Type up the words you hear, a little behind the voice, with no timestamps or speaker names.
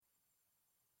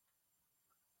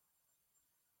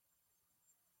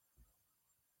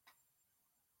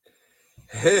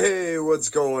Hey, what's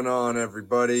going on,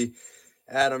 everybody?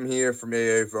 Adam here from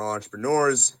AA for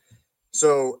Entrepreneurs.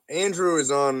 So, Andrew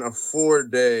is on a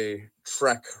 4-day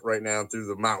trek right now through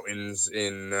the mountains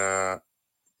in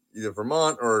either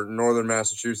Vermont or northern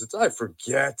Massachusetts. I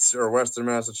forget, or western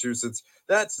Massachusetts.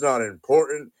 That's not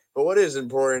important. But what is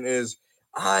important is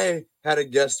I had a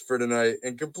guest for tonight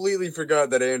and completely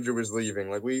forgot that Andrew was leaving.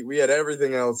 Like, we had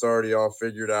everything else already all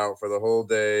figured out for the whole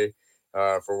day,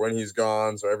 for when he's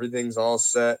gone. So everything's all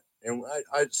set. And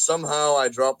I somehow I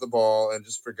dropped the ball and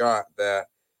just forgot that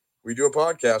we do a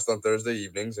podcast on Thursday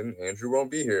evenings and Andrew won't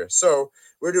be here. So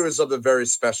we're doing something very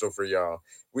special for y'all.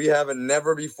 We have a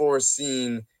never before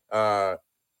seen uh,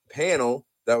 panel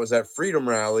that was at Freedom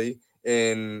Rally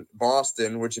in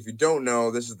Boston, which, if you don't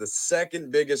know, this is the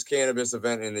second biggest cannabis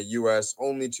event in the U.S.,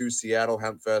 only to Seattle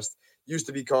Hemp Fest. Used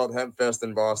to be called Hemp Fest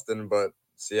in Boston, but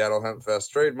Seattle Hemp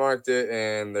Fest trademarked it,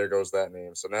 and there goes that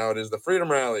name. So now it is the Freedom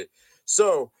Rally.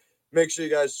 So make sure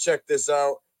you guys check this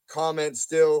out. Comment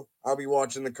still. I'll be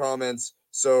watching the comments.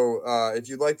 So if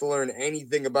you'd like to learn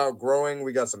anything about growing,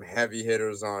 we got some heavy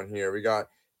hitters on here. We got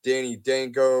Danny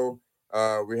Danko.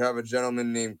 We have a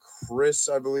gentleman named Chris,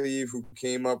 I believe, who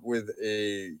came up with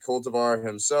a cultivar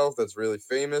himself that's really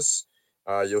famous.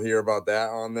 You'll hear about that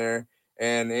on there.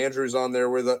 And Andrew's on there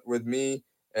with me,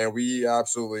 and we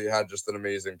absolutely had just an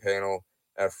amazing panel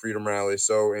at Freedom Rally.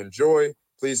 So enjoy.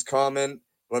 Please comment.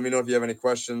 Let me know if you have any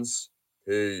questions.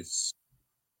 Peace.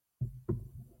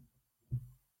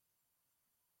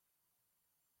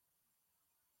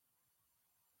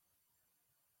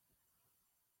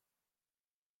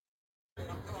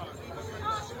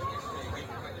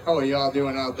 Oh, what y'all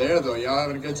doing out there, though? Y'all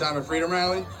having a good time at Freedom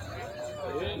Rally?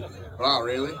 Wow,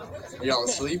 really? Are y'all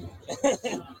asleep?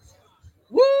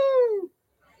 Woo!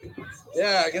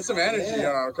 Yeah, get some energy,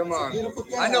 y'all. Come on.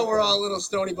 I know we're all a little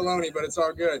stony baloney, but it's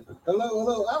all good. Hello,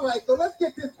 hello. All right, so let's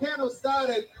get this panel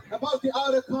started about the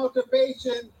art of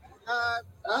cultivation. I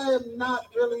am not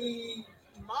really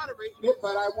moderating it,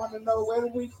 but I want to know, where do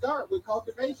we start with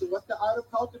cultivation? What's the art of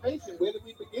cultivation? Where do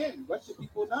we begin? What should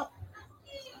people know?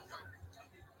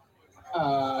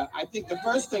 I think the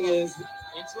first thing is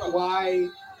why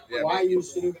Yeah, why man. you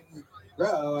should even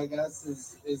grow. I guess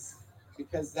is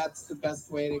because that's the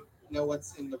best way to know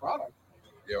what's in the product,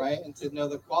 Yep. right? And to know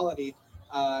the quality.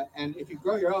 And if you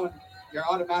grow your own, you're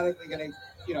automatically gonna,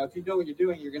 if you know what you're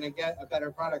doing, you're gonna get a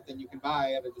better product than you can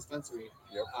buy at a dispensary,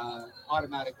 Yep.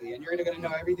 automatically. And you're gonna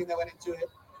know everything that went into it.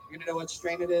 You're gonna know what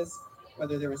strain it is,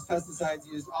 whether there was pesticides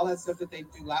used, all that stuff that they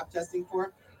do lab testing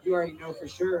for. You already know for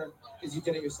sure because you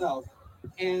did it yourself,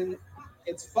 and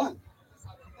it's fun.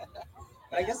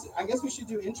 But I guess we should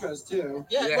do intros too.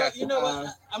 Yeah, Yeah. well, you know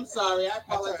what? I'm sorry. I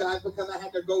apologize because I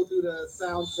had to go do the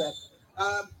sound check.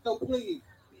 So please,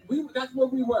 that's where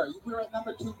we were. We were at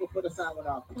number two before the sound went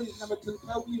off. Please, number two,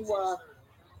 tell me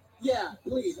yeah,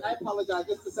 please. I apologize.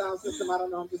 It's the sound system. I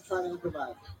don't know. I'm just trying to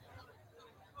improvise.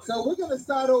 So we're going to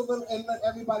start over and let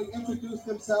everybody introduce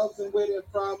themselves and where they're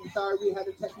from. Sorry we had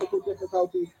a technical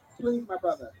difficulties. Please, my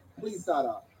brother, please start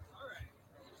off. All right.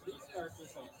 Please start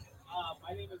this off.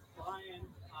 My name is Brian,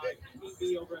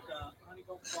 PB over at the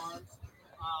Honeycomb Farms.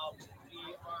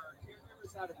 We are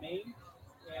caregivers out of Maine,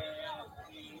 and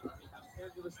we have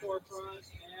caregiver storefront,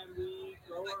 and we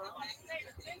grow our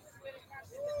own.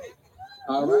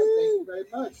 All right, thank you very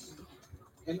much.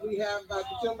 And we have the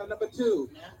gentleman number two.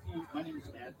 Matthew, my name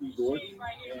is Matthew Gordon,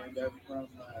 and I'm from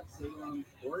Salem,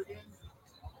 Oregon.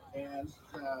 And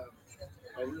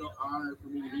a real honor for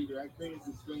me to be here. I created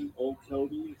the strain Old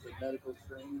Toby. It's a medical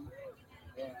strain,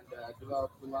 and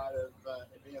developed a lot of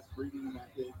advanced breeding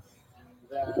methods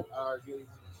that are getting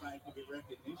scientific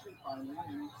recognition finally,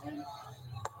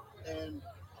 and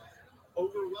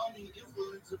overwhelming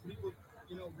influence of people,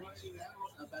 reaching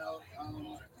out about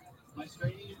my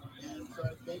strain. And so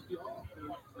I thank you all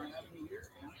for having me here.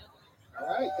 All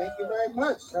right, thank you very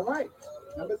much. All right,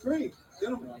 number three,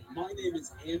 gentlemen. My name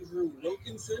is Andrew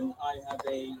Wilkinson. I have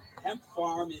a hemp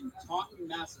farm in Taunton,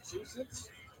 Massachusetts.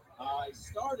 I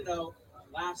started out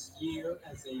last year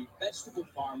as a vegetable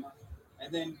farmer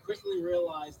and then quickly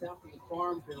realized after the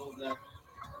farm bill that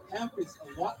hemp is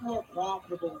a lot more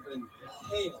profitable than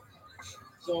kale.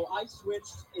 So I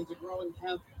switched into growing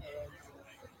hemp, and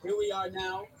here we are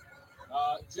now,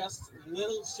 just a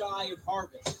little shy of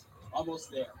harvest,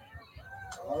 almost there.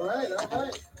 All right, all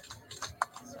right.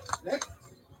 Next.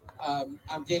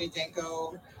 I'm Danny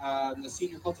Danko. I'm the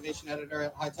senior cultivation editor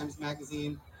at High Times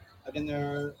Magazine. I've been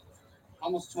there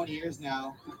almost 20 years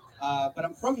now. But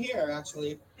I'm from here,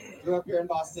 actually. Grew up here in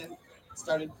Boston.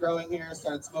 Started growing here,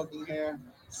 started smoking here,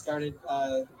 started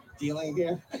dealing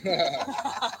here.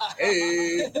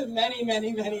 Hey. Many,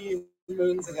 many, many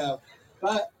moons ago.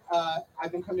 But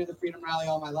I've been coming to the Freedom Rally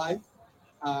all my life.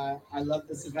 I love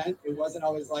this event. It wasn't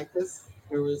always like this.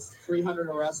 There was 300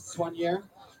 arrests one year,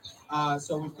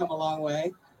 so we've come a long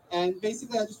way. And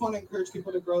basically, I just want to encourage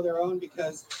people to grow their own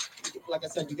because, like I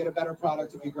said, you get a better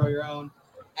product if you grow your own.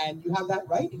 And you have that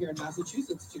right here in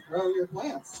Massachusetts to grow your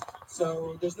plants.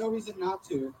 So there's no reason not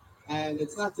to. And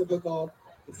it's not typical.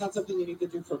 It's not something you need to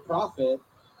do for profit.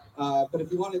 But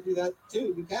if you want to do that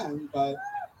too, you can. But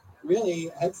really,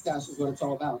 Head Stash is what it's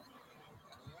all about.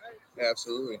 Yeah,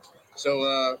 absolutely.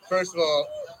 So first of all,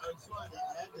 I just wanted to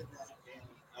add to that,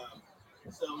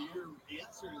 and so your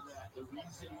answer to that, the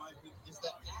reason why people is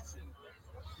that passion.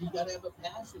 You got to have a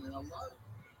passion and a love,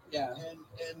 Yeah,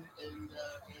 and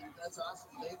that's awesome.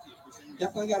 Thank you for saying that.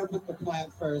 definitely got to put the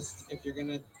plant first if you're going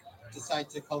to decide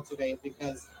to cultivate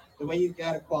because the way you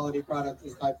get a quality product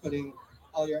is by putting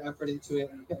all your effort into it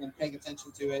and paying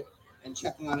attention to it and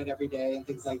checking on it every day and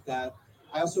things like that.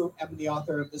 I also am the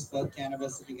author of this book,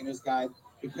 Cannabis: A Beginner's Guide,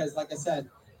 because, like I said,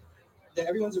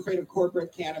 everyone's afraid of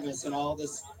corporate cannabis and all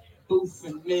this boof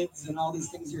and mids and all these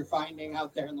things you're finding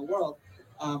out there in the world.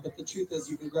 But the truth is,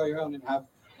 you can grow your own and have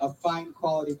a fine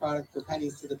quality product for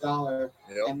pennies to the dollar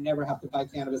yep, and never have to buy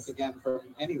cannabis again from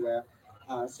anywhere.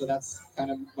 So that's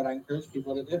kind of what I encourage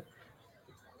people to do.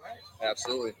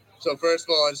 absolutely. So first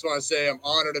of all, I just want to say I'm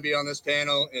honored to be on this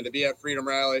panel and to be at Freedom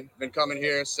Rally. Been coming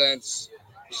here since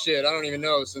I don't even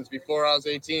know, since before I was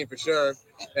 18 for sure.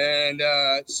 And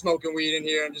smoking weed in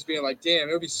here and just being like, damn,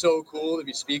 it would be so cool to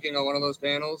be speaking on one of those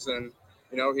panels. And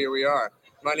here we are.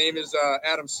 My name is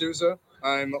Adam Souza.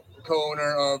 I'm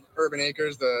co-owner of Urban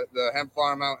Acres, the hemp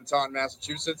farm out in Taunton,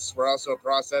 Massachusetts. We're also a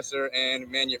processor and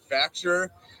manufacturer,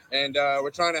 and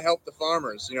we're trying to help the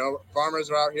farmers.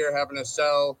 Farmers are out here having to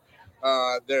sell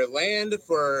their land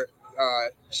for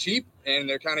cheap, and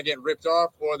they're kind of getting ripped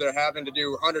off, or they're having to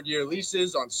do 100-year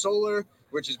leases on solar,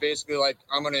 which is basically like,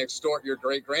 I'm going to extort your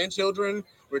great-grandchildren,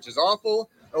 which is awful,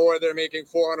 or they're making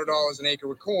 $400 an acre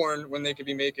with corn when they could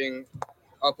be making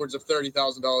upwards of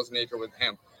 $30,000 an acre with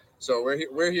hemp. So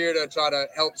we're here to try to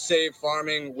help save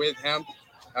farming with hemp.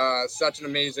 Such an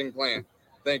amazing plan.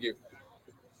 Thank you.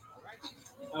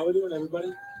 How we doing,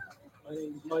 everybody? My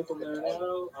name is Michael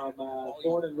Marinaro. I'm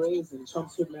born and raised in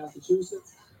Chelmsford,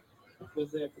 Massachusetts.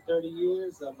 Lived there for 30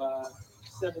 years. I'm a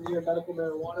 7-year medical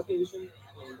marijuana patient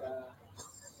and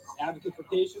advocate for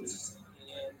patients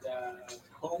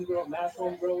and mass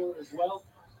home grower as well,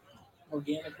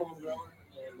 organic home grower,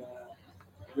 and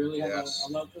really have Yes.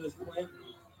 a love for this plant.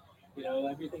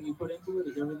 Everything you put into it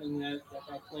is everything that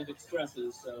plant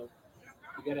expresses. So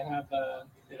you got to have a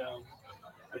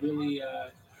really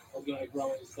organic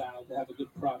growing style to have a good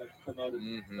product come out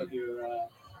of your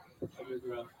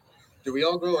growth. Do we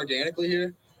all grow organically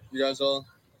here? You guys all?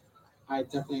 I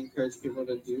definitely encourage people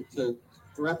to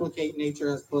replicate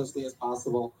nature as closely as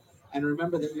possible, and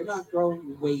remember that you're not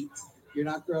growing weight, you're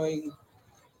not growing,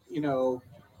 you're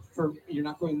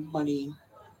not growing money,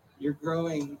 you're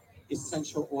growing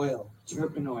essential oil,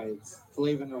 terpenoids,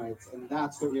 flavonoids, and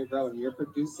that's what you're growing. You're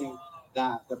producing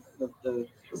that, the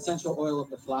essential oil of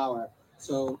the flower.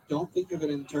 So don't think of it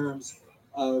in terms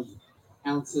of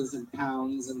ounces and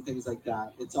pounds and things like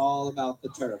that. It's all about the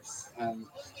terps and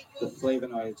the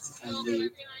flavonoids and the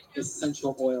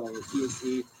essential oil, the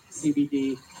THC,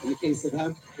 CBD. In the case of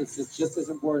hemp, it's just as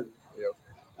important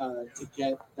to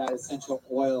get that essential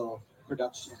oil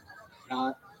production,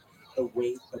 not the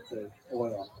weight, but the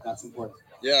oil. That's important.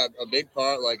 Yeah, a big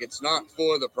part. Like, it's not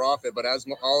for the profit, but as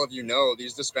all of you know,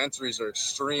 these dispensaries are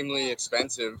extremely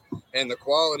expensive, and the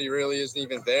quality really isn't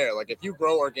even there. Like, if you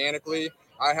grow organically,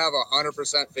 I have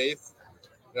 100% faith.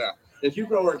 Yeah. If you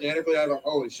grow organically, I have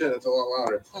holy shit, that's a lot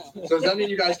louder. So does that mean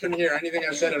you guys couldn't hear anything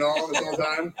I said at all this whole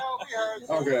time? No,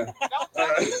 we heard. Okay. All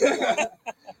right.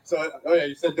 So, oh yeah,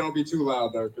 you said don't be too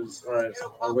loud though, because all right,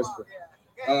 I'll whisper.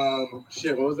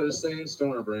 Shit, what was I just saying?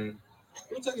 Stoner brain.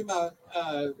 We're talking about,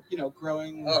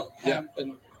 growing hemp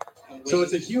and so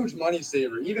it's a huge money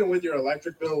saver, even with your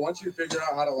electric bill. Once you figure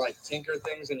out how to like tinker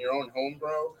things in your own home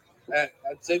grow, and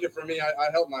take it from me,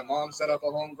 I helped my mom set up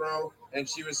a home grow, and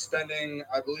she was spending,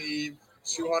 I believe,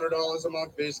 $200 a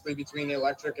month, basically between the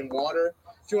electric and water.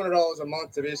 $200 a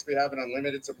month to basically have an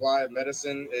unlimited supply of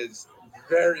medicine is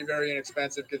very, very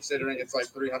inexpensive, considering it's like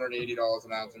 $380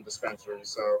 an ounce in dispensaries.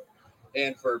 So,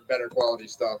 and for better quality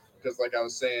stuff, because like I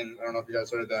was saying, I don't know if you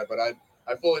guys heard that, but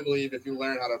I fully believe if you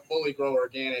learn how to fully grow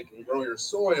organic and grow your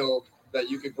soil, that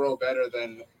you could grow better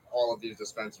than all of these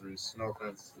dispensaries. No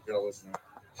offense if you're listening.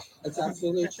 That's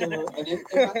absolutely true. And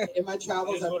in my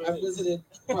travels, I've visited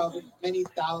probably many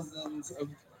thousands of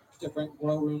different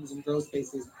grow rooms and grow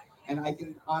spaces. And I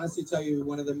can honestly tell you,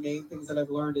 one of the main things that I've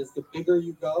learned is the bigger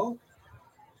you go,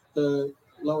 the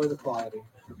lower the quality.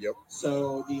 Yep.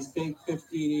 So these big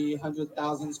 50,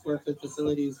 100,000 square foot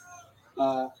facilities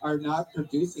are not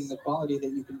producing the quality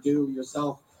that you can do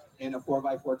yourself in a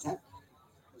 4x4 tent.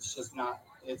 It's just not.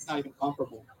 It's not even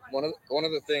comparable. One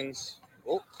of the things.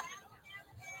 Oh,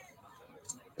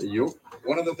 you.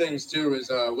 One of the things too is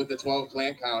with the 12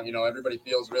 plant count, everybody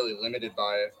feels really limited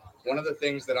by it. One of the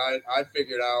things that I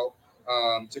figured out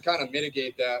to kind of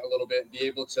mitigate that a little bit and be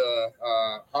able to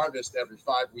harvest every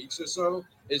 5 weeks or so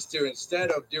is to,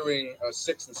 instead of doing a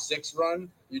 6 and 6 run,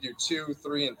 you do 2,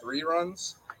 3, and 3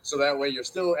 runs. So that way you're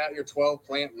still at your 12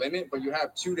 plant limit, but you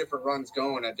have 2 different runs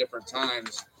going at different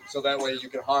times. So that way you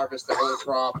can harvest the whole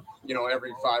crop,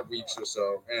 every 5 weeks or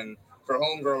so. And for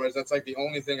home growers, that's like the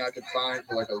only thing I could find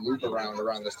for like a loop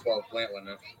around this 12 plant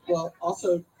limit. Well,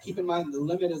 also keep in mind the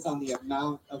limit is on the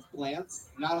amount of plants,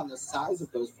 not on the size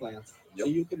of those plants. Yep.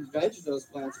 So you can veg those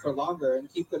plants for longer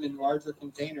and keep them in larger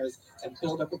containers and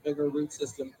build up a bigger root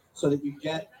system so that you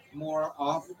get more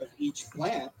off of each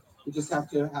plant. You just have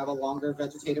to have a longer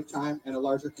vegetative time and a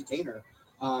larger container.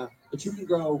 But you can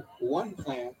grow one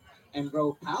plant and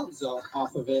grow pounds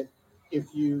off of it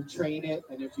if you train it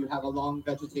and if you have a long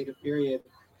vegetative period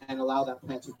and allow that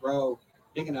plant to grow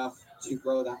big enough to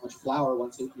grow that much flower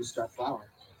once you start flowering.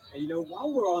 And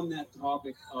while we're on that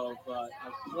topic of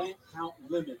plant count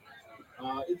limit,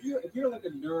 if you're like a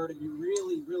nerd and you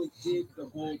really dig the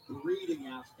whole breeding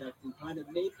aspect and kind of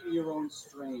making your own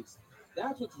strains,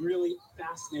 that's what's really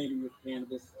fascinating with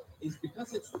cannabis, is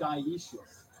because it's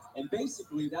dioecious. And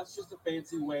basically, that's just a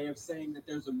fancy way of saying that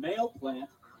there's a male plant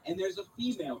and there's a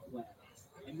female plant.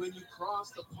 And when you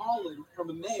cross the pollen from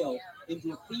a male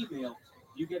into a female,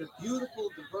 you get a beautiful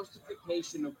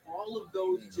diversification of all of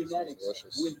those genetics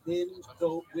within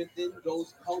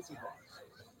those cultivars.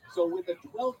 So with a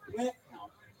 12 plant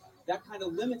count, that kind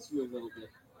of limits you a little bit,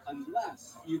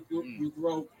 unless you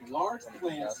grow large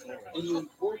plants and you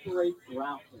incorporate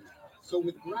grafting. So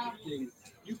with grafting,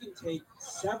 you can take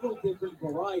several different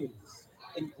varieties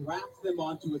and graft them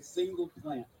onto a single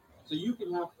plant. So you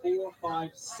can have 4,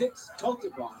 5, 6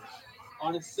 cultivars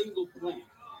on a single plant.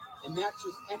 And that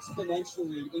just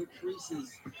exponentially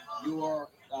increases your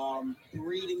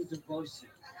breeding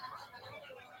diversity.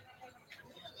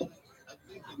 I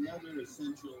think another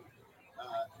essential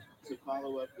to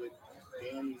follow up with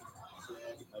Danny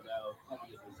said about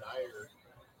having a desire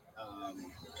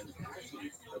and a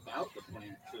passion about the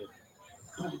plant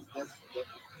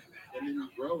and then you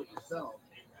grow it yourself.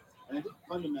 And I think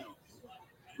fundamentals.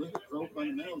 Look at grow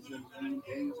fundamentals and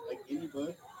things like any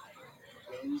book,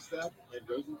 any stuff at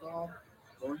Rosenthal,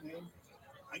 Jorge.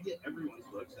 I get everyone's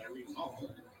books, I read them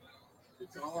all.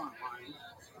 It's all online.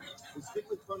 But stick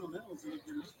with fundamentals, and if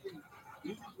you're making,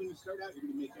 usually when you start out, you're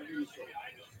going to make every mistake.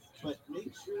 But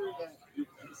make sure that you're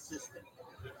consistent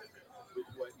with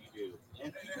what you do.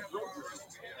 And keep a program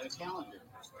and a calendar.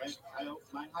 Right?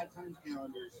 My high times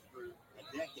calendars for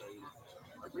a decade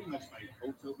are pretty much my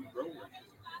old Toby Grow work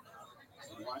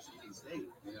in Washington State,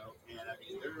 and I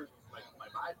mean, they're like my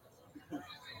Bible.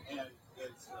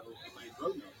 and so my grow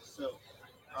notes. So,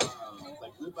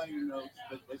 like live by your notes,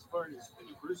 but as far as when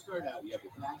you first start out, you have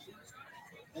your passion,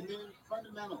 and then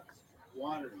fundamentals,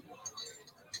 watering,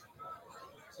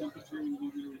 temperature and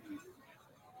humidity,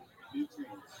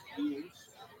 nutrients, pH,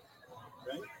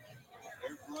 right?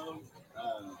 Airflow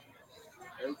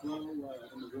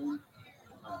in the room.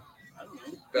 I don't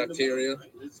know. Bacteria.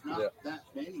 Right? It's not that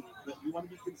many, but you want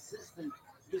to be consistent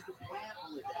because the plant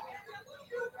will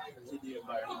adapt to the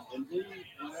environment, and then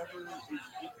whatever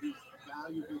is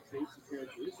valuable traits and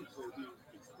characteristics are being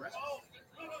expressed,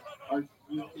 or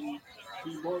you can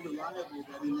be more reliable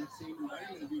that in that same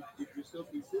environment, if you're still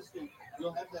consistent,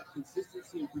 you'll have that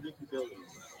consistency and predictability.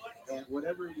 And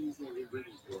whatever it is that you're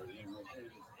breeding for, and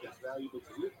that's valuable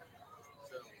to you.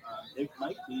 So it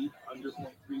might be under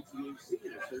 0.3 THC,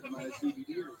 a certain amount of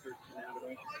CBD, or a certain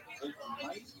cannabinoid. It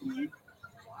might be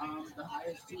the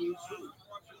highest THC.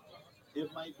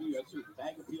 It might be a certain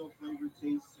bag of peel, flavor,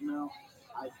 taste, smell.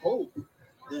 I hope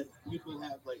that people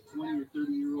have like 20 or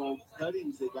 30-year-old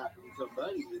cuttings they got from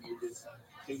somebody, and you're just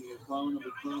taking a clone of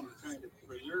a clone and trying to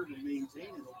preserve and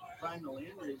maintain and find the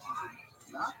land races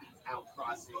and not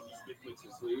outcrossing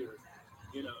ubiquitously, or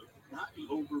not be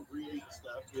overbreeding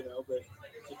stuff, but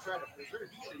to try to preserve.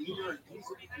 You get a New York piece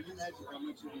of it. Can you imagine how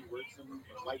much it would be worth? Some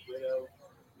White Widow,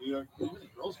 New York, even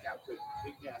a Girl Scout could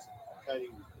big gas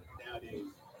cutting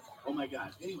nowadays. Oh my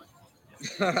gosh. Anyway,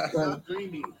 stop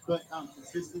dreaming, but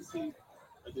consistency,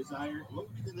 a desire. What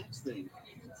would be the next thing that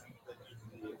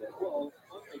you need? Well,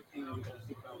 other thing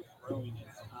about growing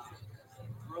is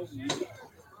grow media.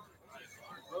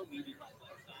 Grow media.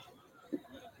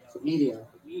 Media.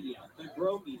 the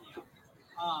grow media.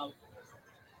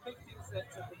 Big things that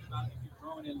to think about if you're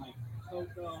growing in like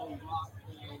cocoa, rock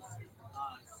pools,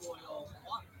 soil,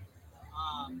 water.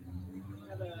 You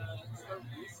gotta start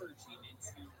researching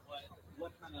into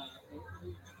what kind of the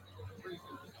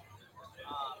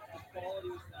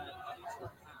qualities that each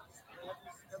one has.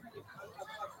 Every I've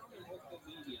grown in multiple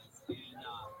mediums, and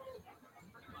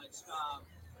pretty much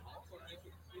also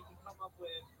you can come up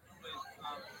with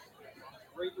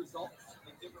great results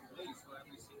in different ways for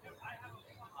every single one.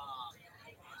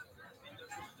 And there's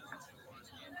just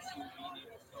into being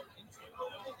able to go into it.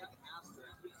 You got to master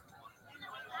at least one.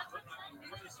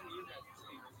 What are some of your guys'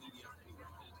 favorite media to be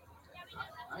working in?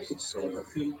 I get the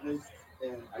simplest,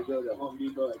 and I go to Home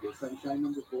Depot, I get Sunshine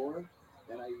 #4,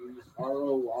 and I use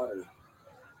RO water,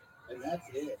 and that's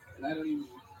it. And I don't even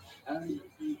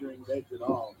feed during beds at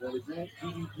all. Now the Grant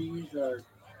GDPs are,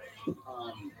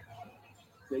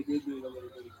 they did need a little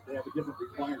bit. They have a different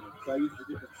requirement, so I use a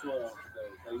different soil. So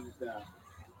I use that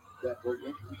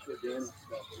organic stuff. They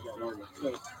got normal. So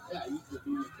yeah, I use the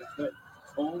vegan stuff, but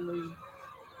only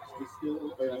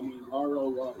distilled, or I mean RO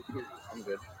water. Period. I'm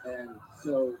good. And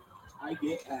so I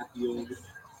get half yields,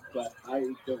 but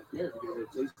I don't care because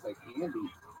it tastes like candy. And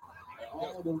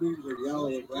all the leaves are yellow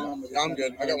and brown. I'm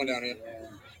good. I got one down here.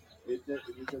 And it's that's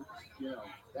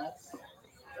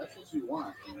what you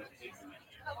want.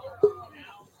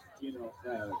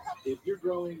 If you're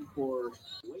growing for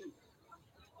weight,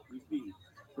 you feed.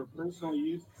 For personal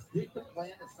use, take the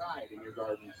plant aside in your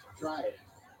garden. Try it.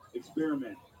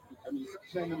 Experiment. I mean,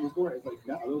 Sunshine #4 is like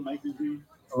a little microgreen.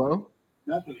 Hello?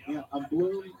 Nothing. Yeah, on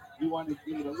bloom, you want to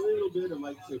give it a little bit of,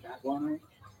 like, say, back guano.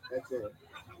 That's it.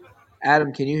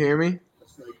 Adam, can you hear me?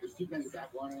 So, like, there's two kinds of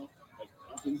back guano, like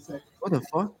insect, What the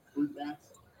fuck? fruit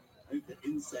bats. I think the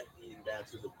insect-eating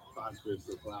bats are the phosphorus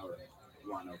or flower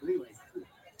guano. But anyway,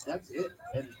 that's it.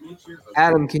 And make sure.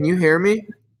 Adam, can you hear me?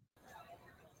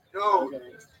 No.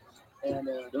 Okay. And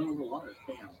don't overwater.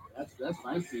 Bam. That's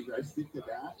my secret. I stick to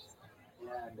that.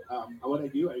 And what I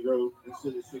do, I grow,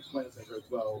 instead of 6 plants, I grow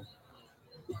 12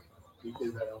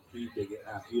 because I don't feed, they get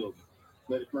half yield.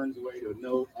 But it burns away to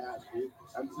no ash.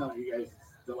 I'm telling you guys,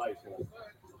 it's delightful.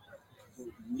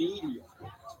 Media.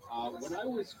 When I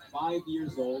was 5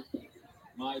 years old,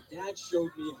 my dad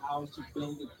showed me how to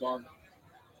build a garden.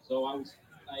 So I was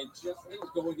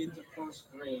going into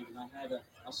first grade, and I had a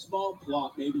small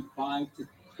plot, maybe 5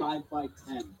 by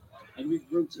 10, and we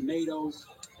grew tomatoes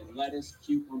and lettuce,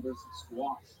 cucumbers, and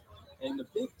squash. And the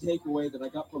big takeaway that I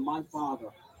got from my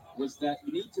father was that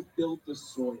you need to build the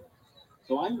soil.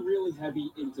 So I'm really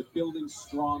heavy into building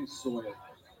strong soil.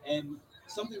 And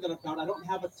something that I found, I don't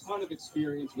have a ton of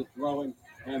experience with growing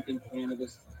hemp and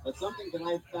cannabis, but something that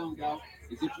I've found out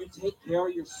is if you take care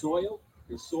of your soil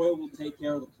will take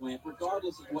care of the plant,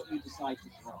 regardless of what you decide to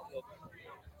grow.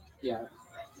 Yeah,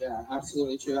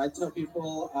 absolutely true. I tell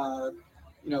people,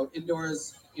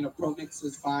 indoors, Pro Mix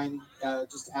is fine.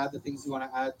 Just add the things you want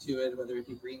to add to it, whether it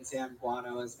be green sand,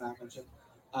 guano, as Matt mentioned.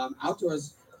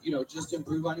 Outdoors, just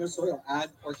improve on your soil.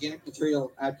 Add organic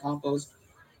material, add compost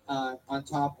on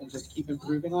top, and just keep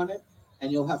improving on it.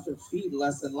 And you'll have to feed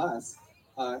less and less.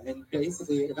 And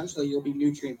basically, eventually, you'll be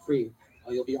nutrient free.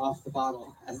 You'll be off the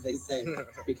bottle, as they say,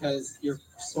 because your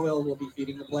soil will be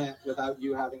feeding the plant without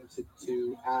you having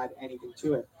to add anything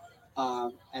to it.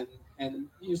 And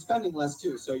you're spending less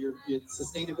too. So your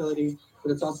sustainability,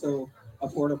 but it's also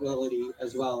affordability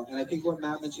as well. And I think what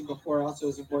Matt mentioned before also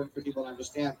is important for people to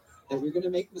understand that you're going to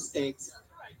make mistakes.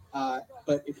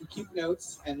 But if you keep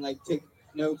notes and take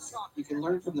notes, you can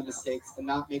learn from the mistakes and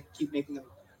not keep making them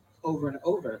over and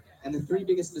over. And the 3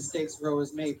 biggest mistakes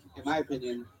growers make, in my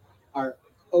opinion, are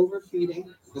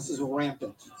overfeeding. This is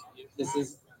rampant. This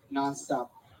is nonstop.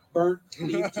 Burnt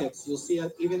leaf tips. You'll see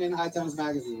it even in High Times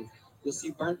magazine. You'll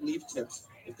see burnt leaf tips.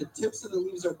 If the tips of the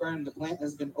leaves are burned, the plant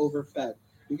has been overfed.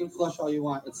 You can flush all you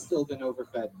want, it's still been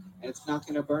overfed, and it's not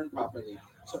going to burn properly.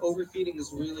 So overfeeding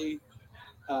is really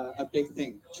a big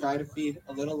thing. Try to feed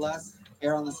a little less.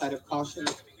 Err on the side of caution.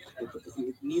 If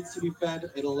it needs to be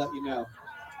fed, it'll let you know.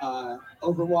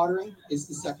 Overwatering is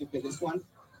the second biggest one.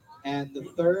 And the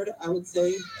third, I would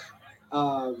say,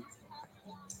 let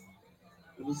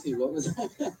me see, what was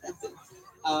that?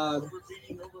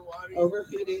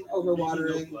 Overfeeding,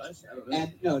 overwatering,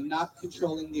 and not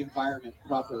controlling the environment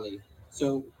properly.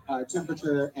 So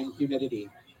temperature and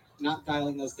humidity, not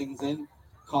dialing those things in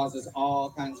causes all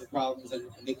kinds of problems,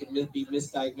 and they can be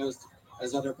misdiagnosed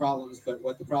as other problems. But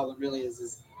what the problem really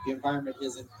is the environment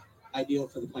isn't ideal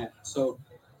for the plant. So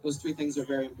those 3 things are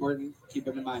very important. Keep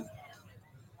them in mind.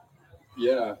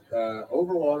 Yeah,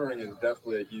 overwatering is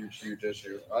definitely a huge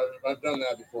issue. I've done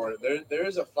that before. There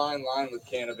is a fine line with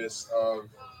cannabis of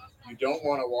you don't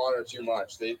want to water too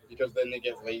much because then they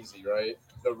get lazy, right?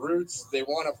 The roots they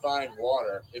want to find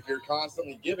water. If you're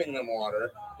constantly giving them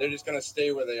water, they're just going to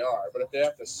stay where they are. But if they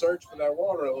have to search for that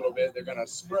water a little bit, they're going to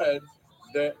spread,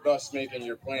 thus making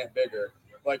your plant bigger.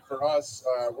 Like for us,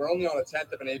 we're only on a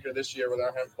tenth of an acre this year with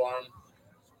our hemp farm.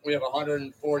 We have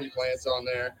 140 plants on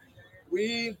there.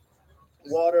 We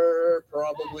water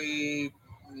probably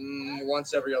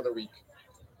once every other week.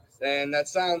 And that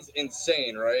sounds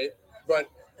insane, right? But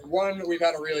one, we've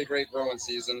had a really great growing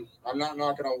season. I'm not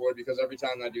knocking on wood because every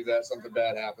time I do that, something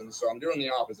bad happens. So I'm doing the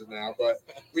opposite now. But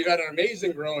we've had an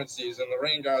amazing growing season. The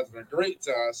rain gods have been great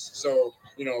to us. So,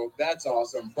 that's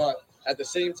awesome. But at the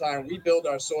same time, we build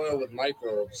our soil with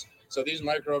microbes. So these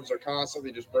microbes are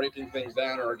constantly just breaking things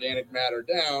down or organic matter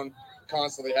down,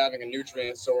 constantly having a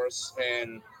nutrient source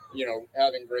and,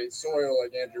 having great soil,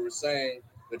 like Andrew was saying.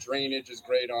 The drainage is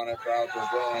great on it for outdoor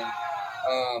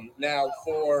growing. Now,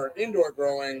 for indoor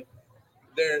growing,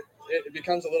 there it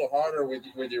becomes a little harder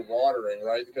with your watering,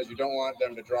 right? Because you don't want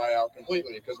them to dry out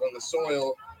completely. Because when the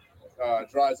soil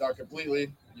dries out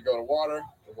completely, you go to water,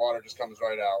 the water just comes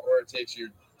right out, or it takes you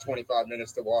 25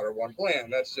 minutes to water one plant.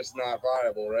 That's just not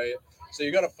viable, right? So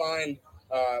you got to find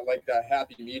like that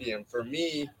happy medium. For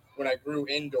me, when I grew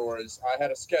indoors, I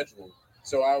had a schedule.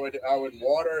 So I would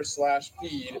water slash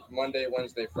feed Monday,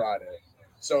 Wednesday, Friday.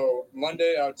 So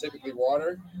Monday I would typically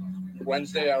water,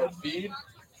 Wednesday I would feed,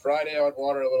 Friday I would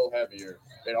water a little heavier.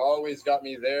 It always got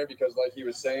me there because, like he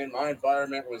was saying, my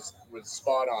environment was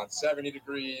spot on, 70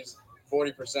 degrees,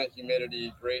 40%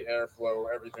 humidity, great airflow,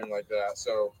 everything like that.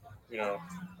 So you know,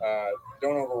 uh,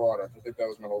 don't overwater. I think that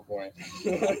was my whole point.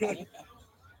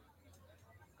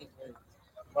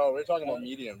 Oh, we're talking about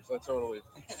mediums. That's totally.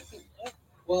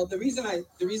 Well, the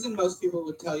reason most people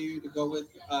would tell you to go with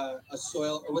a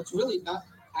soil, or what's really not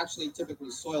actually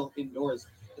typically soil indoors,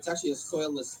 it's actually a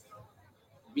soilless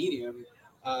medium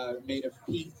made of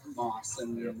peat moss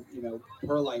and Yep.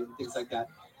 perlite and things like that.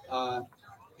 Uh,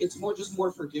 it's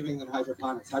more forgiving than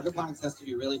hydroponics. Hydroponics has to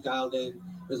be really dialed in.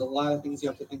 There's a lot of things you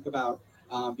have to think about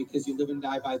because you live and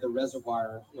die by the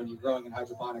reservoir when you're growing in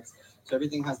hydroponics. So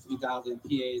everything has to be dialed in: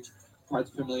 pH, parts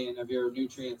per million of your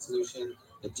nutrient solution,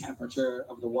 the temperature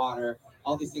of the water,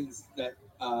 all these things that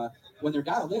when they're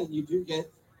dialed in, you do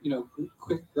get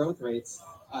quick growth rates.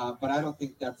 But I don't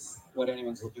think that's what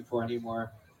anyone's looking for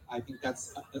anymore. I think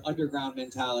that's an underground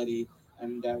mentality,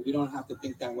 and we don't have to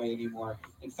think that way anymore.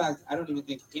 In fact, I don't even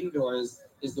think indoors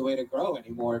is the way to grow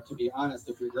anymore. To be honest,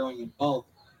 if you're growing in bulk,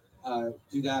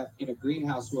 do that in a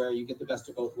greenhouse where you get the best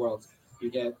of both worlds.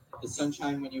 You get the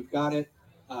sunshine when you've got it.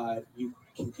 You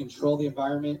can control the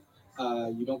environment.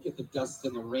 You don't get the dust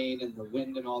and the rain and the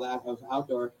wind and all that of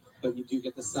outdoor, but you do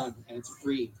get the sun, and it's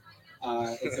free.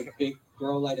 It's a big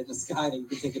grow light in the sky that you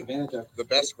can take advantage of. The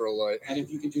best grow light. And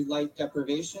if you could do light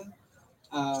deprivation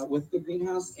with the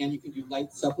greenhouse, and you can do light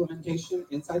supplementation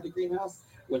inside the greenhouse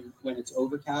when it's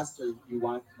overcast or you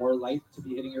want more light to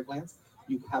be hitting your plants,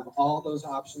 you have all those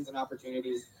options and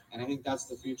opportunities. And I think that's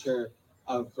the future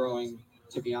of growing.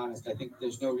 To be honest, I think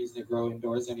there's no reason to grow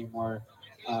indoors anymore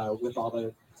with all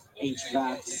the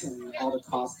HVACs and all the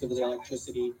cost of the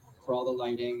electricity for all the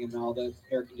lighting and all the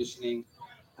air conditioning.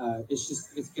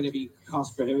 It's going to be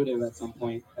cost prohibitive at some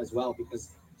point as well because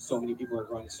so many people are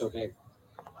growing so big.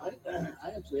 I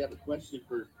actually have a question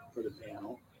for the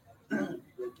panel.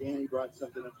 Danny brought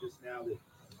something up just now that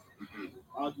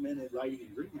augmented lighting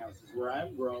in greenhouses. Where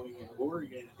I'm growing in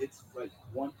Oregon, it's like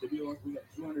one to be honest, we got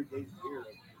 200 days a year.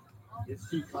 It's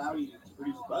too cloudy to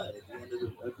produce bud at the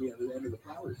end of the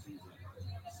flower season.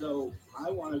 So I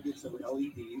want to get some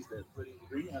LEDs that put in the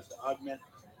greenhouse to augment.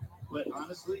 But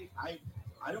honestly, I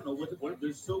don't know what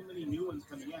there's so many new ones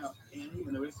coming out, Annie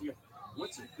and the rest of you.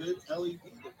 What's a good LED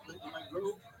to put in my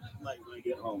grow light when I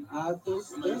get home?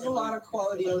 There's a lot of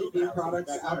quality LED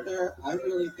products out there. I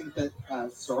really think that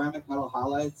ceramic metal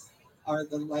halides are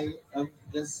the light of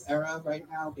this era right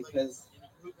now because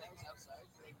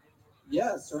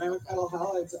yeah, ceramic metal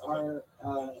halides are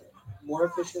more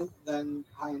efficient than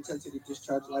high intensity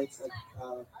discharge lights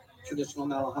like traditional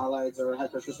metal halides or high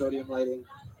pressure sodium lighting.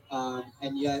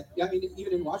 And yet, yeah, I mean,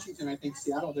 even in Washington, I think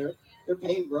Seattle, they're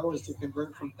paying growers to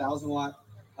convert from 1,000 watt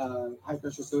high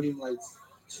pressure sodium lights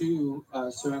to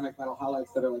ceramic metal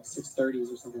halides that are like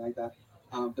 630s or something like that.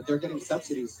 But they're getting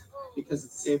subsidies because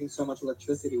it's saving so much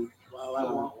electricity. Well, I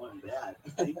want one bad.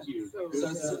 Thank you. So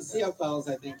CFLs,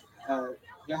 I think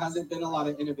there hasn't been a lot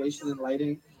of innovation in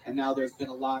lighting, and now there's been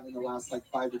a lot in the last like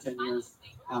 5 to 10 years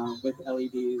with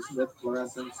LEDs, with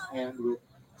fluorescence, and with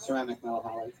ceramic metal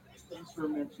halides. thanks for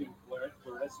mentioning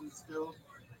fluorescence still.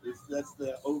 That's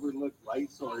the overlooked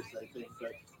light source, I think.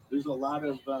 But there's a lot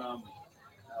of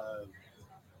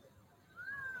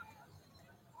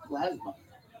plasma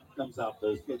comes off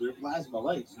those. They're plasma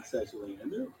lights essentially,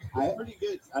 and they're pretty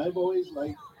good. I've always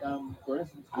liked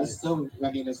fluorescence.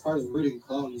 I mean, as far as breeding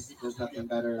clones, there's nothing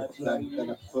better than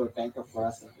a bank of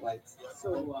fluorescent lights.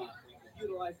 So,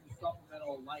 utilizing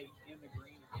supplemental light in the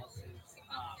greenhouses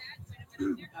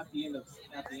at the end of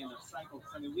cycles.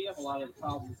 I mean, we have a lot of the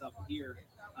problems up here,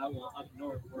 up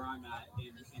north where I'm at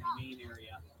in the Maine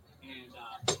area, and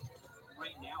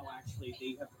right now, actually,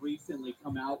 they have recently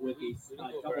come out with a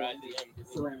double-ended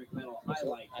ceramic metal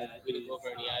highlight that is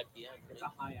it's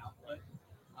a high output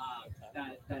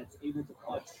that's able to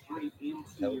plug straight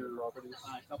into your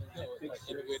double-ended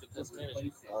fixtures to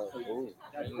replace it. So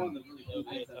that's one of the really cool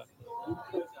things.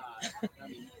 I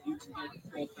mean, you can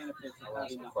get full benefits of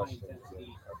having the high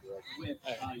intensity with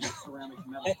your ceramic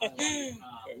metal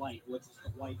highlight light, which is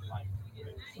the white light.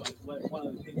 So one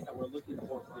of the things that we're looking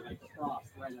for the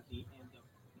frost right at the end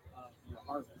of your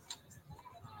harvest.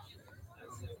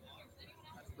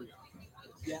 That's pretty awesome.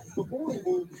 Yeah, before we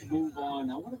move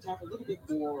on, I want to talk a little bit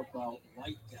more about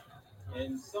light depth.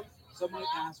 And some might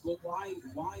ask, well, why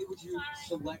would you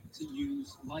select to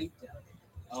use light depth?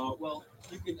 Well,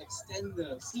 you can extend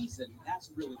the season. That's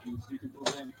really huge. You can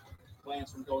prevent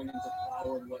plants from going into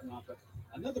flower and whatnot. But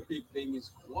another big thing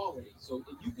is quality. So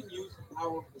if you can use the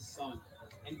power of the sun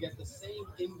and get the same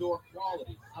indoor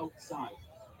quality outside.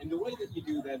 And the way that you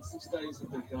do that, some studies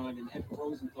have been done, and Ed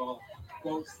Rosenthal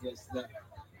quotes this, that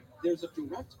there's a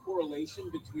direct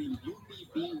correlation between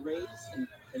UVB rays and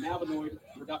cannabinoid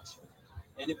production.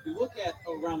 And if you look at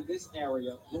around this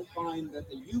area, you'll find that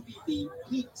the UVB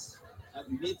peaks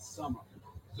at midsummer.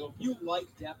 So if you light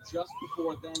depth just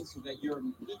before then so that you're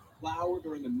in peak flower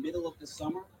during the middle of the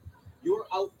summer, your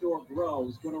outdoor grow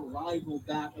is going to rival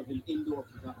that of an indoor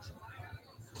production.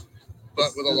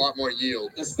 But with a lot more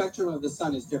yield. The spectrum of the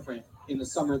sun is different in the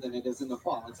summer than it is in the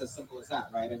fall. It's as simple as that,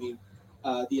 right? I mean,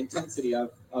 the intensity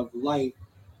of light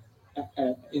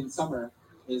in summer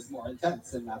is more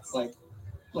intense, and that's like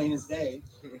plain as day.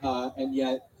 And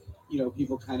yet,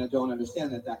 people kind of don't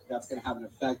understand that's going to have an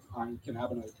effect on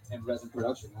cannabinoid and resin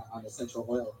production, on essential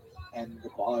oil, and the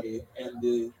quality and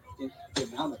the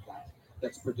amount of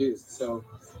that's produced. So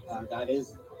that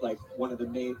is like one of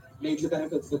the major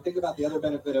benefits. But think about the other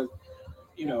benefit of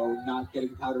not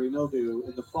getting powdery mildew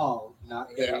in the fall, not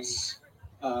getting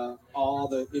all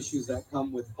the issues that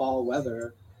come with fall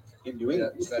weather in New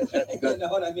England. You know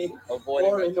what I mean?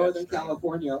 Or in Northern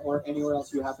California, or anywhere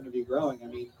else you happen to be growing. I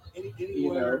mean,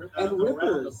 anywhere and around the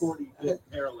rippers. 45th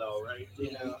parallel, right?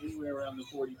 Anywhere around the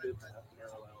 45th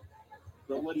parallel.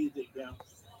 But what do you think down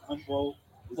Humboldt?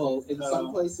 Well, in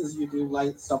some places you do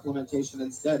light supplementation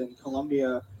instead. In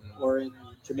Colombia or in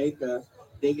Jamaica,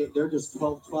 they're just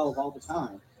 12-12 all the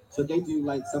time. So they do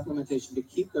light supplementation to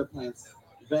keep their plants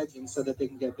vegging so that they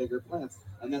can get bigger plants,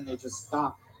 and then they just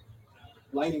stop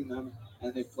lighting them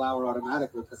and they flower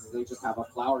automatically because they just have a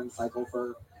flowering cycle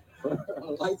for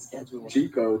a light schedule.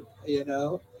 Cheat code.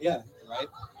 Yeah, right.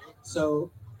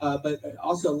 So, but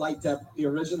also light depth, the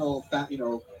original,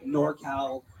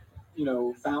 NorCal,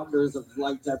 founders of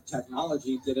light depth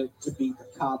technology did it to beat the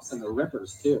cops and the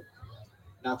rippers too,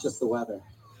 not just the weather.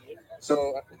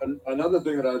 So another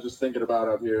thing that I was just thinking about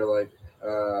up here, like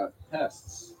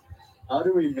pests. How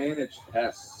do we manage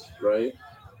pests, right?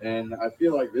 And I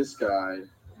feel like this guy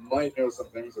might know some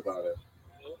things about it.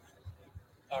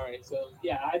 All right, so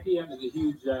yeah, IPM is a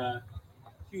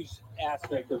huge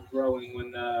aspect of growing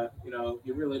when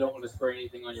you really don't want to spray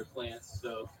anything on your plants.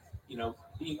 So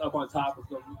being up on top of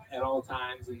them at all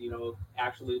times, and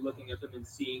actually looking at them and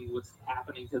seeing what's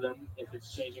happening to them, if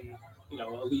it's changing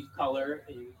a leaf color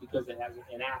and because it has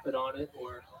an aphid on it,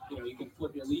 or you can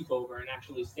flip your leaf over and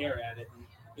actually stare at it.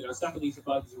 And some of these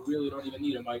bugs you really don't even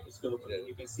need a microscope, and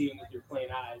you can see them with your plain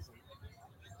eyes.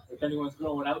 And if anyone's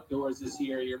growing outdoors this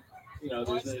year,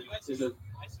 there's a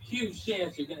huge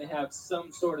chance you're going to have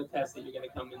some sort of pest that you're going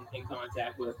to come in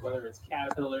contact with, whether it's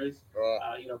caterpillars,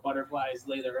 butterflies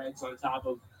lay their eggs on top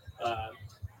of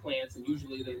plants, and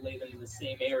usually they lay them in the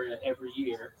same area every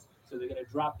year. So they're going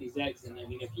to drop these eggs, and I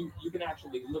mean, if you can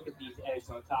actually look at these eggs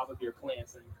on top of your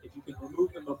plants, and if you can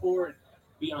remove them before and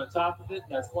be on top of it,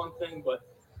 that's one thing. But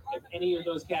if any of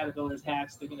those caterpillars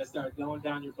hatch, they're going to start going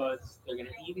down your buds. They're going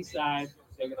to eat inside.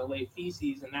 They're going to lay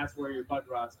feces, and that's where your bud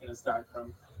rot's going to start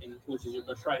from, which is your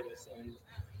botrytis. And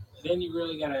then you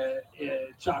really got to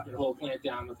chop your whole plant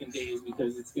down within days,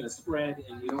 because it's going to spread,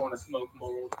 and you don't want to smoke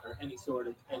mold or any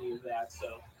of that.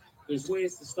 So there's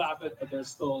ways to stop it, but there's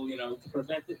still, to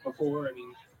prevent it before. I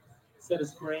mean, instead of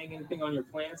spraying anything on your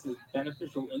plants, is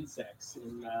beneficial insects.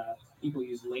 And people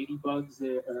use ladybugs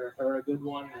are a good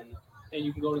one. And then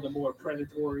you can go to the more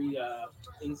predatory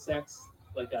insects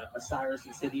like a Cyrus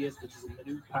insidious, which is a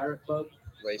minute pirate bug.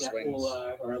 Lace That wings.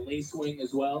 will, or a lacewing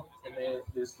as well. And then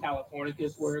there's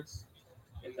Californicus works.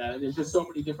 And there's just so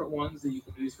many different ones that you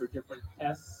can use for different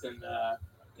pests. And,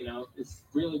 it's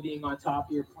really being on top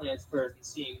of your plants first and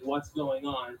seeing what's going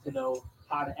on to know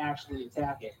how to actually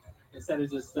attack it. Instead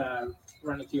of just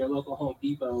running to your local Home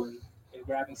Depot and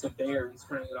grabbing some Bayer and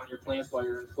spraying it on your plants while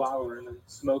you're in flower and then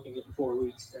smoking it in 4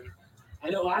 weeks. And I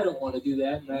know I don't want to do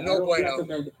that. And I No don't bueno.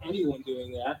 recommend anyone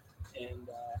doing that. And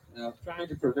trying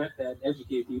to prevent that and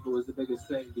educate people is the biggest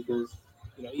thing because,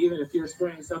 even if you're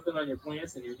spraying something on your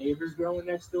plants and your neighbor's growing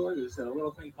next door, there's a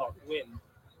little thing called wind.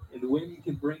 And the wind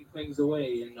can bring things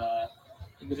away. And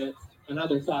then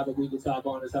another topic we could talk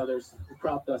on is how there's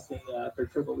crop dusting for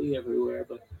Triple E everywhere.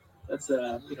 But that's,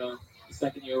 the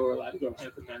second year we're allowed to grow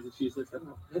hemp in Massachusetts.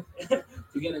 To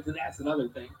get into that's another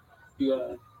thing. You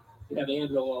have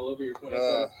anvil all over your plants.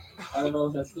 So I don't know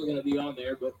if that's still going to be on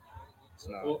there, but It's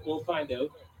not. we'll find out.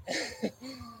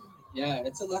 Yeah,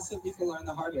 it's a lesson people learn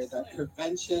the hard way that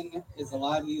prevention is a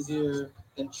lot easier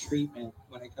than treatment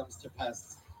when it comes to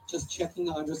pests. Just checking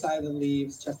the underside of the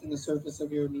leaves, checking the surface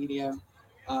of your medium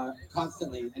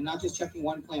constantly, and not just checking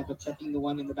one plant, but checking the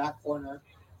one in the back corner.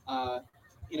 Uh,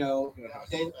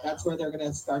 that's where they're going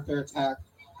to start their attack.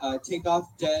 Take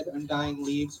off dead, undying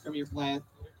leaves from your plant.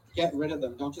 Get rid of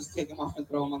them. Don't just take them off and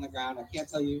throw them on the ground. I can't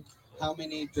tell you how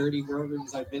many dirty grow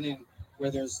rooms I've been in where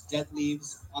there's dead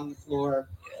leaves on the floor,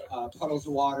 puddles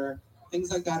of water,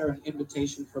 things like that are an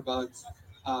invitation for bugs.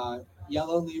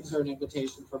 Yellow leaves are an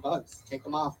invitation for bugs. Take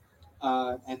them off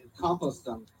and compost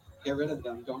them. Get rid of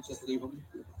them. Don't just leave them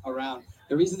around.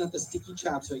 The reason that the sticky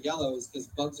traps are yellow is because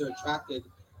bugs are attracted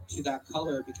to that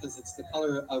color because it's the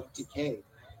color of decay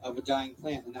of a dying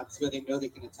plant, and that's where they know they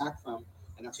can attack from,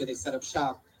 and that's where they set up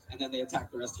shop, and then they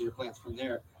attack the rest of your plants from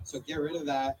there. So get rid of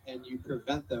that, and you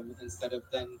prevent them instead of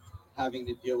then having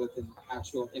to deal with an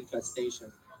actual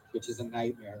infestation, which is a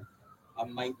nightmare, a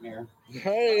nightmare.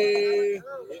 Hey.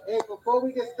 Hey, before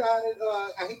we get started,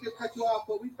 I hate to cut you off,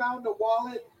 but we found a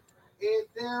wallet. Is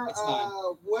there It's fine.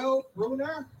 Will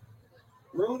Bruner,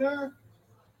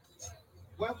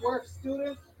 Wentworth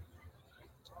student?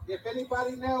 If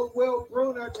anybody knows Will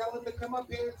Bruner, tell him to come up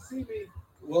here and see me.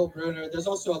 Will Bruner. There's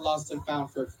also a lost and found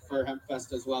for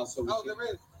Hempfest as well. So There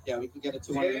is. we can get it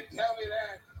to They one. Of didn't the, tell me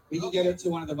that. we can get it to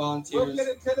one of the We'll volunteers. get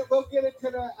it to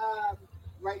the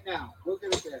right now. We'll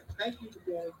get it there. Thank you,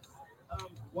 Danny.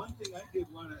 One thing I did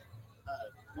want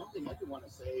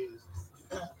to say is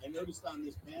I noticed on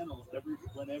this panel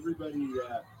when everybody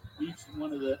each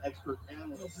one of the expert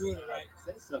panelists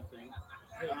says something,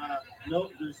 no,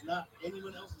 there's not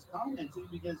anyone else is commenting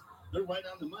because they're right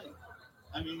on the money.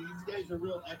 I mean, these guys are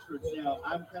real experts now.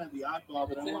 I'm kind of the oddball,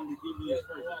 but I wanted to give you as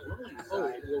far as the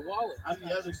growing side. Your wallet. I'm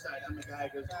the other side. I'm the guy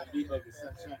who goes to the depot, gets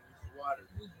sunshine, uses water.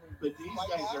 But these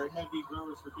guys are heavy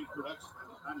growers for big production.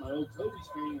 On my old Toby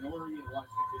strain in Oregon,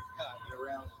 Washington, and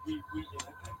around we in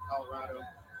Colorado,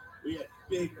 we had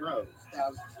big grows,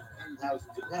 thousands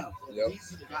of pounds. And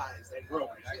these are the guys that grow.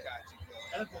 I got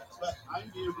you. Okay, but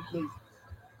I'm here because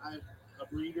I'm a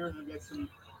breeder and I've got some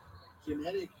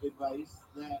genetic advice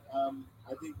that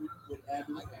I think we would add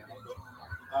to the panel.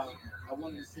 But I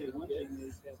wanted to say one thing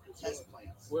is test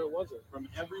plants. Where was it? From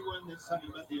everyone that's talking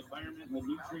about the environment and the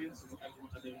nutrients and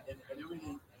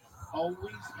everything,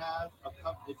 always have a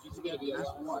cup if you get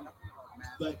just one.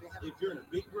 But if you're in a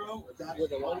big grow, that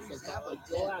would always have like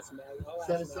 10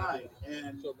 set aside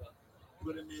and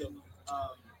put them in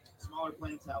smaller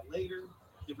plants out later,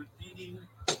 different feeding.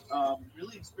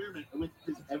 Really experiment with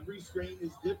because every strain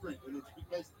is different, and it's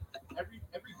because every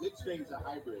good strain is a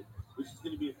hybrid, which is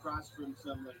going to be a cross from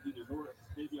some like either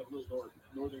maybe a little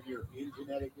northern European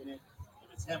genetic in it,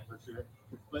 if it's hemp for sure.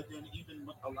 But then even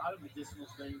a lot of medicinal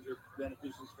strains or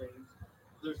beneficial strains,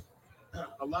 there's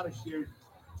a lot of shared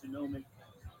genomic.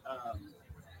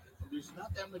 There's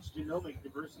not that much genomic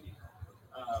diversity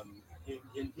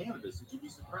in cannabis, and you'd be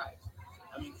surprised.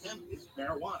 I mean, hemp is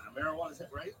marijuana. Marijuana is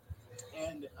hemp, right?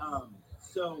 And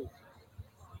so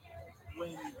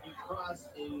when you cross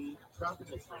a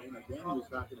tropical strain, like Danny was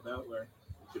talking about, where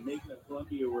Jamaica and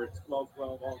Colombia, where it's 12-12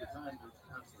 all the time, where it's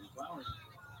constantly flowering,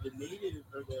 the native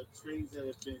or the strains that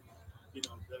have been, that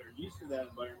are used to that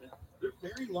environment, they're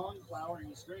very long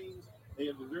flowering strains. They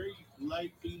have a very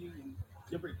light feeding and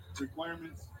different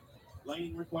requirements,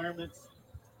 lighting requirements.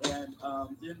 And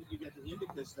then you get the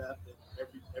indica stuff that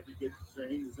every good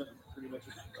strain is pretty much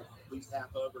at least half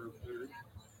of or a third.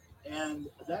 And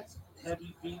that's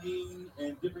heavy feeding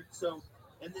and different. So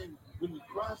And then when you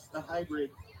cross the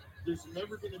hybrid, there's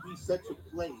never going to be such a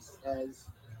place as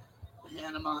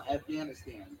Panama,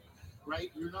 Afghanistan,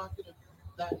 right? You're not going to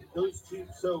that those two.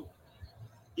 So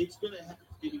it's going to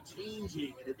be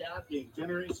changing and adapting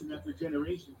generation after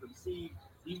generation from seed,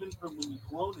 even from when you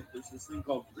clone it. There's this thing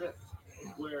called drift,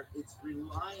 where it's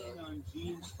relying on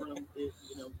genes from it,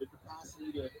 the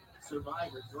capacity to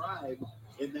survive or thrive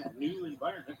in that new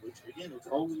environment, which again, it's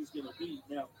always going to be.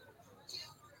 Now,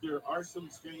 there are some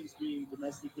strains being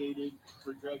domesticated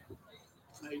for drug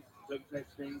type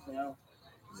strains now.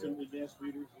 Some advanced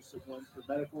breeders, there's some ones for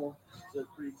medical, so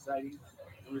it's pretty exciting.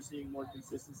 And we're seeing more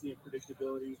consistency and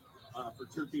predictability for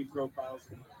terpene profiles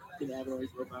and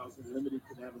cannabinoid profiles and limited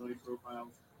cannabinoid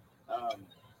profiles.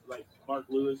 Like Mark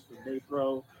Lewis from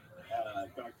Maypro,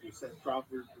 Dr. Seth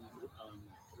Crawford from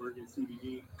Oregon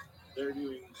CBD, they're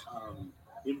doing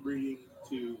inbreeding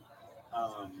to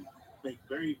make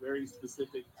very, very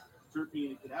specific terpene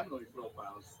and cannabinoid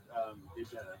profiles.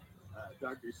 They've got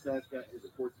Dr. Seth got is a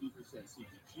 14%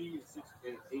 CBG,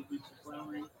 8 weeks of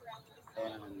flowering,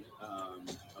 and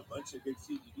a bunch of good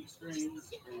CBD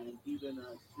strains, and even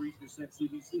a 3%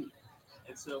 CBC.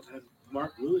 And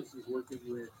Mark Lewis is working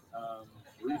with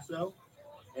Russo,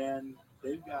 and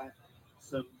they've got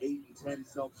some 8 and 10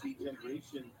 self-seed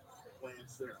generation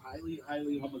plants that are highly,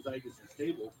 highly homozygous and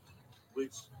stable,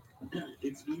 which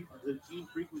it's the gene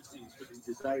frequencies for these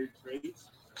desired traits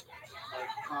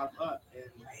pop up,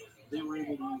 and they were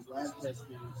able to use lab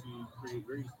testing to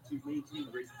maintain a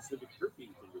very specific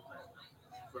terpene fingerprint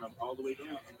from all the way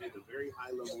down and get a very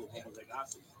high level of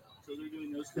homozygosity. So they're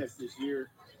doing those tests this year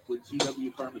with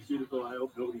GW Pharmaceutical. I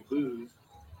hope nobody boos.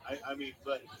 I mean,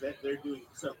 but they're doing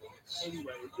so.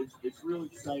 Anyway, it's really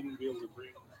exciting to be able to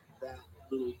bring that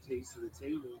little taste to the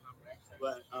table.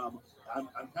 But I'm kind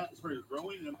of, as far as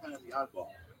growing, I'm kind of the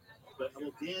oddball. But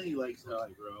well, Danny likes how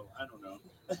I grow. I don't know.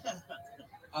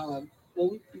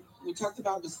 Well, we talked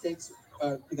about mistakes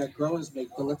that growers make,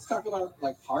 but let's talk about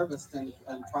like harvest and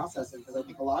processing, because I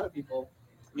think a lot of people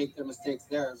make their mistakes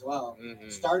there as well. Mm-hmm.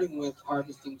 Starting with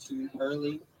harvesting too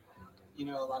early, a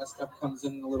lot of stuff comes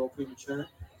in a little premature,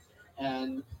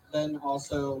 and then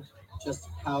also just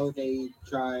how they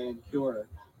dry and cure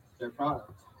their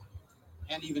product,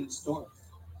 and even store.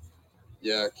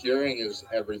 Yeah, curing is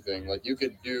everything. Like you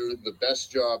could do the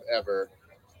best job ever,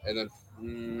 and then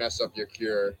mess up your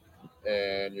cure,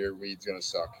 and your weed's gonna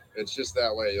suck. It's just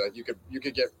that way. Like you could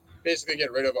basically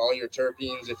get rid of all your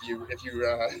terpenes if you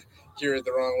cure it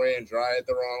the wrong way and dry it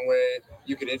the wrong way.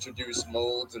 You could introduce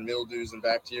molds and mildews and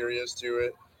bacteria to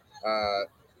it. I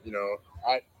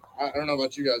don't know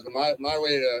about you guys, but my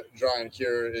way to dry and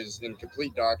cure is in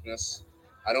complete darkness.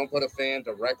 I don't put a fan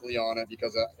directly on it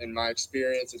because, in my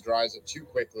experience, it dries it too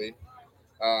quickly.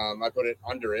 I put it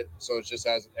under it, so it just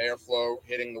has airflow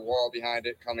hitting the wall behind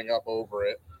it, coming up over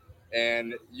it.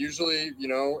 And usually,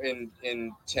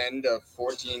 in 10 to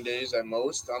 14 days at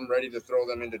most, I'm ready to throw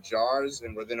them into jars.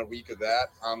 And within a week of that,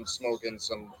 I'm smoking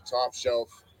some top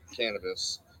shelf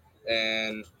cannabis.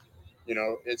 And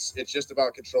it's just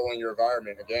about controlling your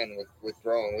environment again with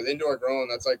growing. With indoor growing,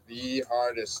 that's like the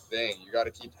hardest thing. You got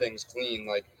to keep things clean.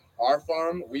 Like our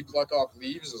farm, we pluck off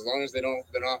leaves as long as they're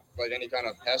not like any kind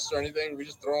of pests or anything. We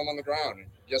just throw them on the ground. And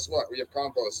guess what? We have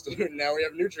compost. Now we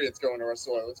have nutrients going to our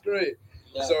soil. It's great.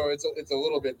 Yeah. So it's a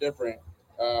little bit different.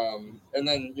 And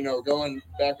then going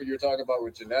back what you were talking about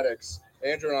with genetics,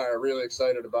 Andrew and I are really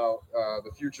excited about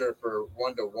the future for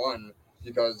 1-to-1.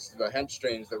 Because the hemp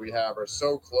strains that we have are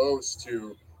so close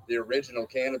to the original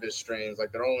cannabis strains.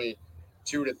 Like they're only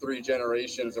 2 to 3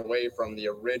 generations away from the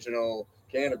original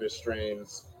cannabis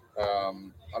strains. I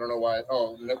don't know why.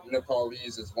 Oh,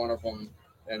 Nepalese is one of them.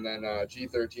 And then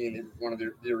G13, one of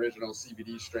the original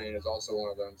CBD strain, is also one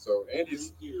of them. So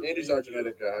Andy's our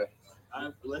genetic guy.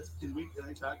 Can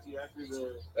I talk to you after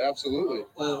the? Absolutely.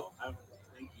 Wow.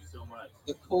 Thank you so much.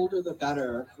 The colder the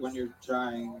better when you're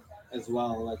drying as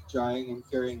well, like drying and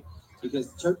curing,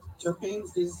 because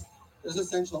terpenes, there's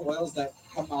essential oils that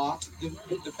come off.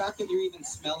 The fact that you're even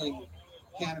smelling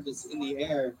cannabis in the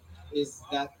air is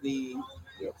that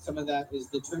some of that is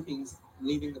the terpenes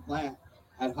leaving the plant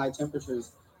at high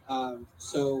temperatures.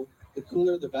 So the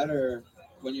cooler the better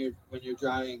when you're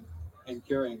drying and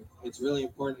curing. It's really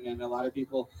important, and a lot of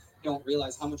people don't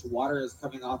realize how much water is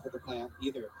coming off of the plant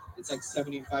either. It's like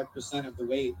 75% of the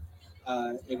weight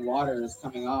in water is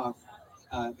coming off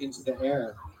into the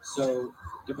air. So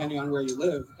depending on where you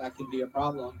live, that can be a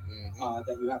problem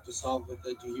that you have to solve with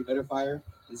the dehumidifier.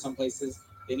 In some places,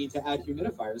 they need to add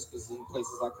humidifiers because in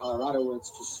places like Colorado where it's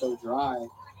just so dry,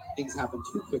 things happen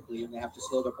too quickly and they have to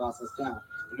slow the process down.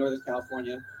 In Northern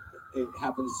California, it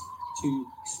happens too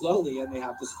slowly and they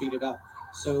have to speed it up.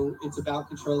 So it's about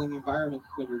controlling the environment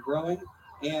when you're growing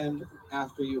and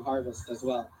after you harvest as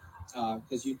well,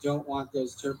 because you don't want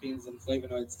those terpenes and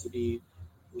flavonoids to be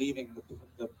leaving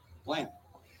the plant.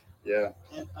 Yeah.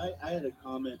 And I had a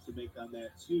comment to make on that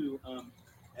too.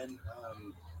 And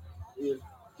if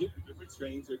different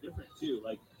strains are different too.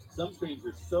 Like some strains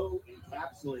are so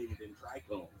encapsulated in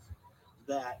trichomes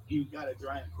that you got to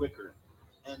dry them quicker.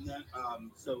 And then,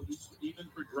 so even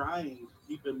for drying,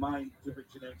 keep in mind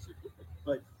different genetics are different,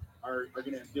 but are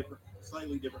going to have different,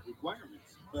 slightly different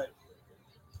requirements. But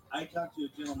I talked to a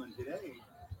gentleman today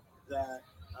that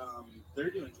they're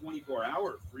doing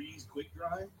 24-hour freeze quick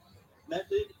dry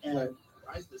method, and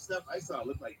Right. the stuff I saw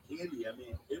looked like candy. I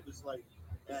mean, it was like,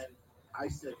 and I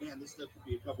said, man, this stuff could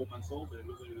be a couple months old, but it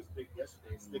was big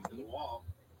yesterday, stick to the wall.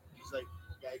 He's like,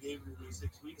 yeah, I gave it to me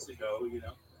 6 weeks ago, you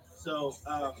know. So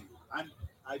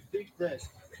I think that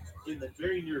in the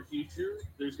very near future,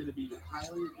 there's going to be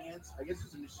highly advanced. I guess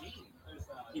it's a machine.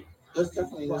 There's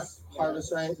definitely this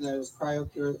harvest right, and there's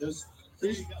cryocure. There's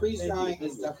freeze drying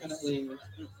is definitely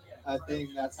a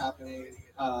thing that's happening.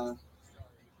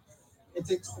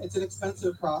 It's an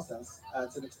expensive process.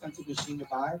 It's an expensive machine to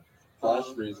buy. Flash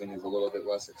freezing is a little bit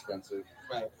less expensive.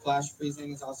 Right. Flash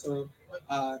freezing is also,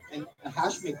 and the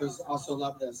hash makers also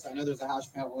love this. I know there's a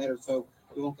hash panel later, so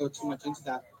we won't go too much into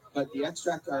that. But the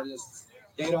extract artists,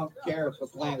 they don't care if the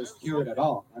plant is cured at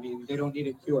all. I mean, they don't need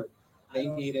it cured. They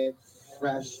need it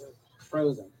fresh,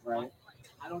 frozen, right?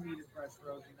 I don't need it fresh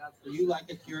frozen. That's for Do you like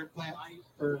a cured plant?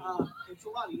 It's a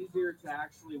lot easier to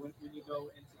actually when you go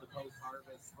into the post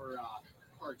harvest for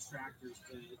extractors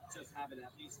to just have it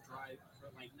at least dry for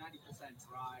like 90%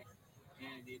 dry,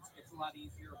 and it's a lot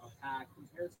easier of a pack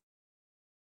compared to